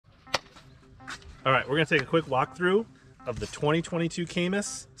All right, we're gonna take a quick walkthrough of the 2022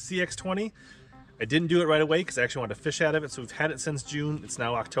 Caymas CX20. I didn't do it right away because I actually wanted to fish out of it, so we've had it since June. It's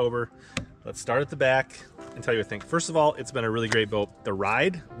now October. Let's start at the back and tell you what I think. First of all, it's been a really great boat. The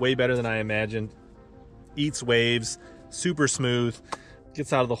ride, way better than I imagined. Eats waves, super smooth,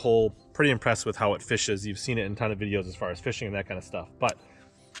 gets out of the hole. Pretty impressed with how it fishes. You've seen it in a ton of videos as far as fishing and that kind of stuff. But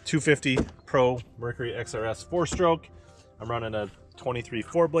 250 Pro Mercury XRS 4-stroke. I'm running a 23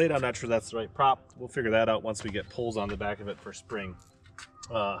 4-blade. I'm not sure that's the right prop. We'll figure that out once we get poles on the back of it for spring.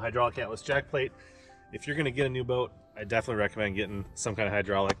 Hydraulic Atlas jack plate. If you're going to get a new boat, I definitely recommend getting some kind of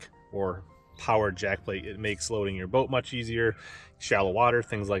hydraulic or powered jack plate. It makes loading your boat much easier, shallow water,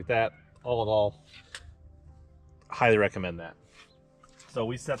 things like that. All in all, highly recommend that. So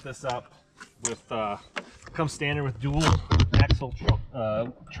we set this up with, comes standard with dual axle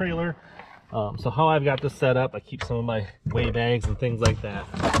trailer. So how I've got this set up, I keep some of my weigh bags and things like that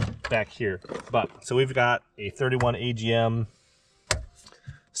back here. So we've got a 31 AGM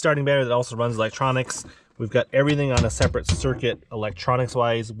starting battery that also runs electronics. We've got everything on a separate circuit electronics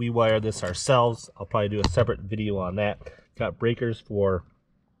wise. We wire this ourselves. I'll probably do a separate video on that. Got breakers for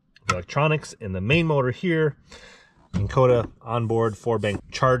the electronics in the main motor here. Encode onboard 4-bank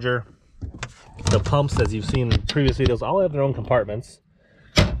charger. The pumps, as you've seen in previous videos, all have their own compartments.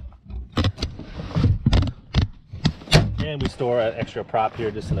 And we store an extra prop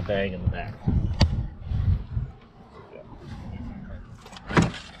here just in a bag in the back.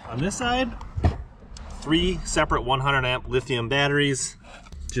 On this side, 3 separate 100 amp lithium batteries,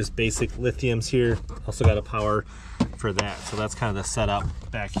 just basic lithiums here. Also got a power for that. So that's kind of the setup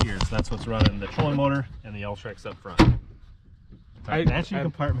back here. So that's what's running the trolling motor and the L-Trex up front. Matching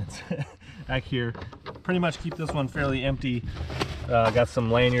compartments back here. Pretty much keep this one fairly empty. Got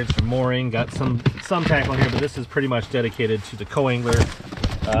some lanyards for mooring, got some tackle here, but this is pretty much dedicated to the co-angler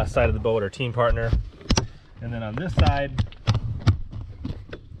side of the boat or team partner. And then on this side,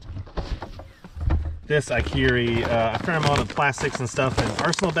 this I carry a fair amount of plastics and stuff in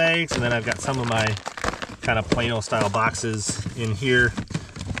arsenal bags, and then I've got some of my kind of Plano style boxes in here.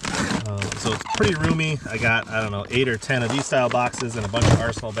 So it's pretty roomy. I got, I don't know, 8 or 10 of these style boxes and a bunch of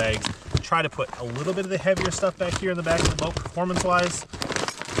arsenal bags. Try to put a little bit of the heavier stuff back here in the back of the boat performance wise.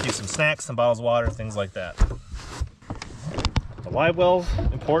 Keep some snacks, some bottles of water, things like that. The live well's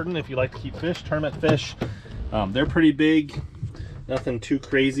important if you like to keep fish, tournament fish. They're pretty big. Nothing too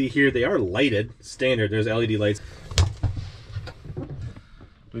crazy here. They are lighted, standard. There's LED lights.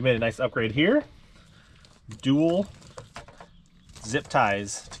 We made a nice upgrade here. Dual zip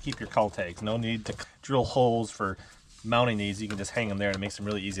ties to keep your cull tags. No need to drill holes for mounting these. You can just hang them there and it makes them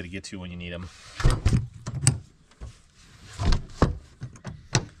really easy to get to when you need them.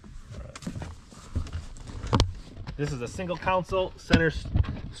 This is a single console center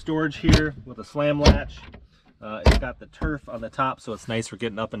storage here with a slam latch. It's got the turf on the top, so it's nice for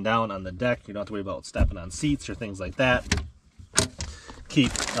getting up and down on the deck. You don't have to worry about stepping on seats or things like that.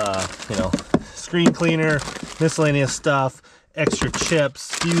 Keep, you know, screen cleaner, miscellaneous stuff, extra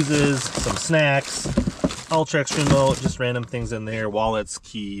chips, fuses, some snacks, Ultrex remote, just random things in there, wallets,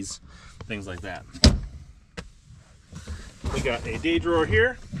 keys, things like that. We got a day drawer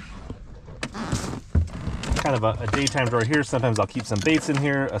here. Kind of a daytime drawer here. Sometimes I'll keep some baits in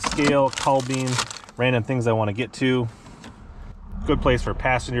here, a scale, cull beam, random things I want to get to. Good place for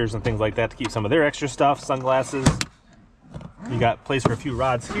passengers and things like that to keep some of their extra stuff, sunglasses. You got place for a few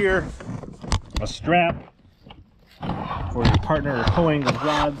rods here, a strap for your partner or co-angler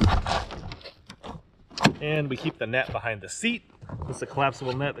rods, and we keep the net behind the seat. This is a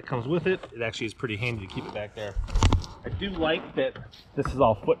collapsible net that comes with it. It actually is pretty handy to keep it back there. I do like that this is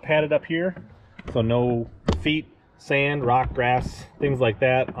all foot padded up here, so no feet, sand, rock, grass, things like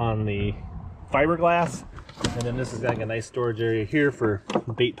that on the fiberglass. And then this is got a nice storage area here for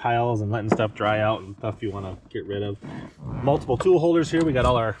bait piles and letting stuff dry out and stuff you want to get rid of. Multiple tool holders here. We got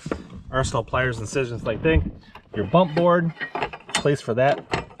all our arsenal pliers and scissors like thing. Your bump board, place for that.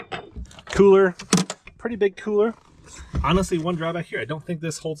 Cooler, pretty big cooler. Honestly, one drawback here, I don't think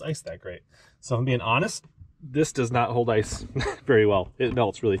this holds ice that great. So if I'm being honest, this does not hold ice very well. It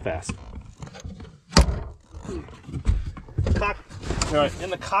melts really fast. All right, in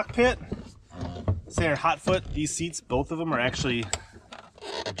the cockpit, standard hot foot. These seats, both of them are actually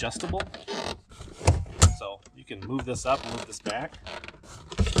adjustable. So you can move this up, move this back.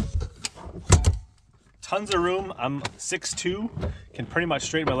 Tons of room. I'm 6'2", can pretty much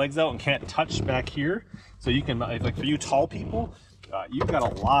straighten my legs out and can't touch back here. So you can, like for you tall people, you've got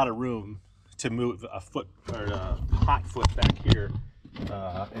a lot of room to move a foot or a hot foot back here,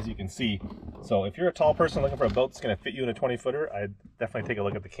 as you can see. So if you're a tall person looking for a boat that's going to fit you in a 20-footer, I'd definitely take a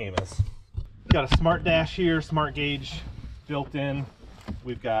look at the Caymas. Got a smart dash here, smart gauge built in.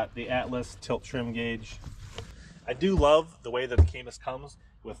 We've got the Atlas tilt trim gauge. I do love the way that the Caymas comes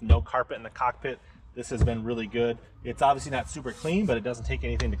with no carpet in the cockpit. This has been really good. It's obviously not super clean, but it doesn't take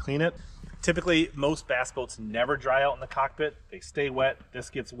anything to clean it. Typically, most bass boats never dry out in the cockpit. They stay wet. This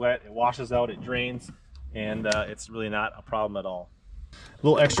gets wet, it washes out, it drains, and it's really not a problem at all. A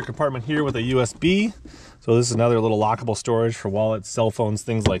little extra compartment here with a USB. So this is another little lockable storage for wallets, cell phones,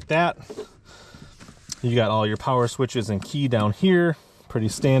 things like that. You got all your power switches and key down here. Pretty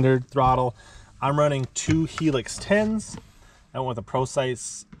standard throttle. I'm running 2 Helix 10s. I went with a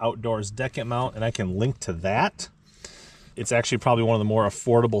ProSites Outdoors Decant mount, and I can link to that. It's actually probably one of the more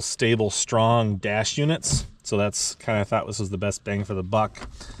affordable, stable, strong dash units. So that's kind of thought this was the best bang for the buck.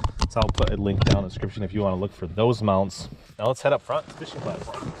 So I'll put a link down in the description if you want to look for those mounts. Now let's head up front to the fishing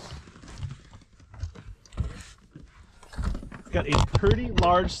platform. It's got a pretty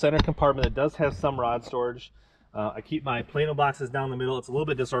large center compartment that does have some rod storage. I keep my Plano boxes down the middle. It's a little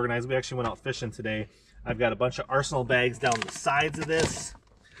bit disorganized. We actually went out fishing today. I've got a bunch of Arsenal bags down the sides of this.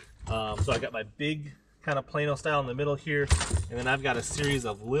 So I got my big kind of Plano style in the middle here. And then I've got a series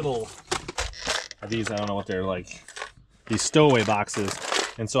of little, these, I don't know what they're like, these stowaway boxes.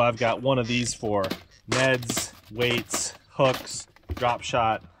 And so I've got one of these for Neds, weights, hooks, drop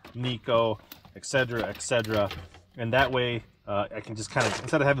shot, Nico, etc., etc. And that way I can just kind of,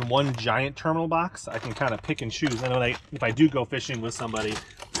 instead of having one giant terminal box, I can kind of pick and choose. And when if I do go fishing with somebody,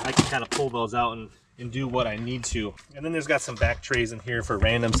 I can kind of pull those out and do what I need to. And then there's got some back trays in here for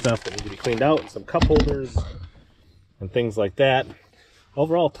random stuff that need to be cleaned out, some cup holders and things like that.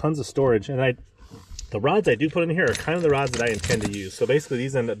 Overall, tons of storage. And the rods I do put in here are kind of the rods that I intend to use. So basically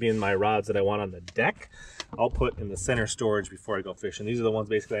these end up being my rods that I want on the deck. I'll put in the center storage before I go fishing. These are the ones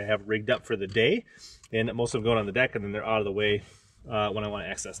basically I have rigged up for the day, and most of them going on the deck, and then they're out of the way when I want to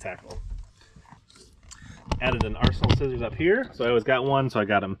access tackle. Added an Arsenal scissors up here, so I always got one, so I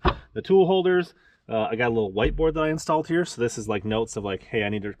got them. The tool holders, I got a little whiteboard that I installed here, so this is like notes of like, hey, I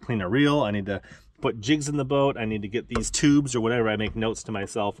need to clean a reel, I need to put jigs in the boat, I need to get these tubes or whatever. I make notes to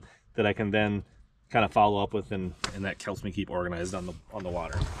myself that I can then kind of follow up with, and that helps me keep organized on the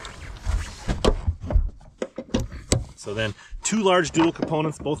water. So then 2 large dual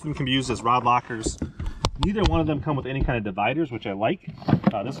components, both of them can be used as rod lockers. Neither one of them come with any kind of dividers, which I like.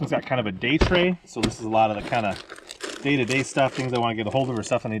 This one's got kind of a day tray, so this is a lot of the kind of day-to-day stuff, things I want to get a hold of or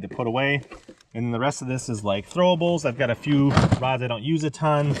stuff I need to put away. And then the rest of this is like throwables. I've got a few rods I don't use a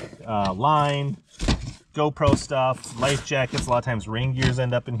ton, line, GoPro stuff, life jackets. A lot of times rain gears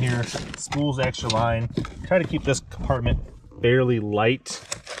end up in here, spools, extra line. Try to keep this compartment fairly light,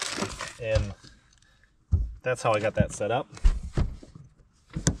 and that's how I got that set up.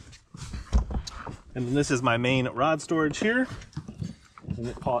 And then this is my main rod storage here, and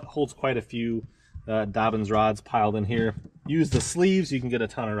it holds quite a few Dobbins rods piled in here. Use the sleeves, you can get a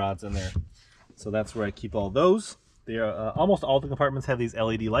ton of rods in there. So that's where I keep all those. They are, almost all the compartments have these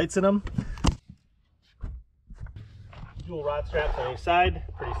LED lights in them. Dual rod straps on each side,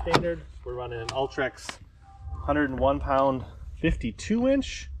 pretty standard. We're running an Ultrex 101 pound 52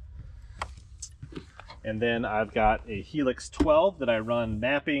 inch. And then I've got a Helix 12 that I run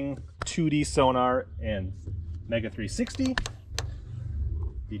mapping, 2D sonar, and Mega 360.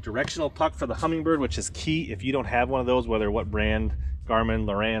 The directional puck for the Humminbird, which is key if you don't have one of those, whether what brand, Garmin,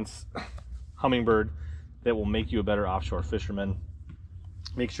 Lowrance, Humminbird, that will make you a better offshore fisherman.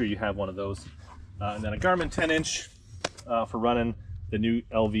 Make sure you have one of those. And then a Garmin 10-inch for running the new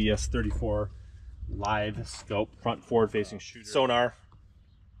LVS 34 live scope front forward facing shooter. Sonar.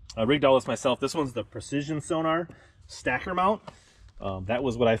 I rigged all this myself. This one's the Precision Sonar stacker mount. That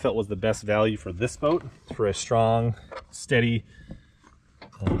was what I felt was the best value for this boat, for a strong, steady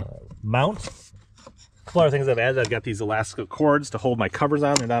mount. A couple other things I've added. I've got these elastic cords to hold my covers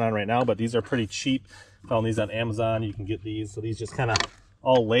on. They're not on right now, but these are pretty cheap. Found these on Amazon. You can get these. So these just kind of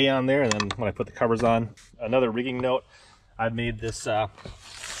all lay on there, and then when I put the covers on. Another rigging note, I've made this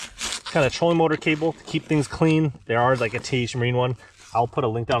kind of trolling motor cable to keep things clean. There are like a TH Marine one. I'll put a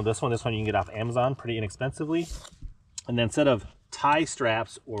link down to this one. This one you can get off Amazon pretty inexpensively. And then instead of tie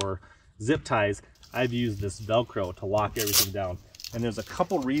straps or zip ties, I've used this Velcro to lock everything down. And there's a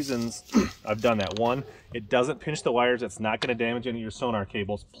couple reasons I've done that. One, it doesn't pinch the wires. It's not going to damage any of your sonar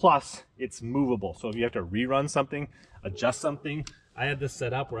cables. Plus, it's movable. So if you have to rerun something, adjust something, I have this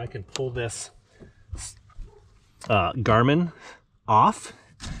set up where I can pull this Garmin off,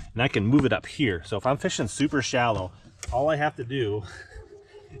 and I can move it up here. So if I'm fishing super shallow, all I have to do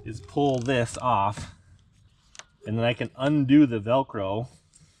is pull this off, and then I can undo the Velcro.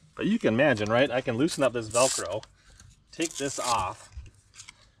 But you can imagine, right? I can loosen up this Velcro, take this off,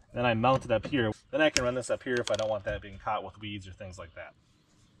 Then I mount it up here. Then I can run this up here if I don't want that being caught with weeds or things like that.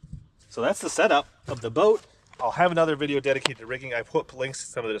 So that's the setup of the boat. I'll have another video dedicated to rigging. I put links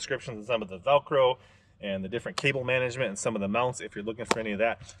to some of the descriptions and some of the Velcro and the different cable management and some of the mounts if you're looking for any of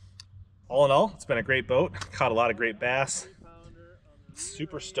that. All in all, it's been a great boat. Caught a lot of great bass.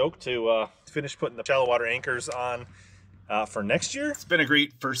 Super stoked to finish putting the shallow water anchors on for next year. It's been a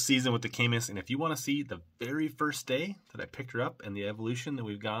great first season with the Caymas, and if you want to see the very first day that I picked her up and the evolution that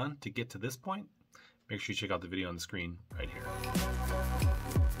we've gone to get to this point, make sure you check out the video on the screen right here.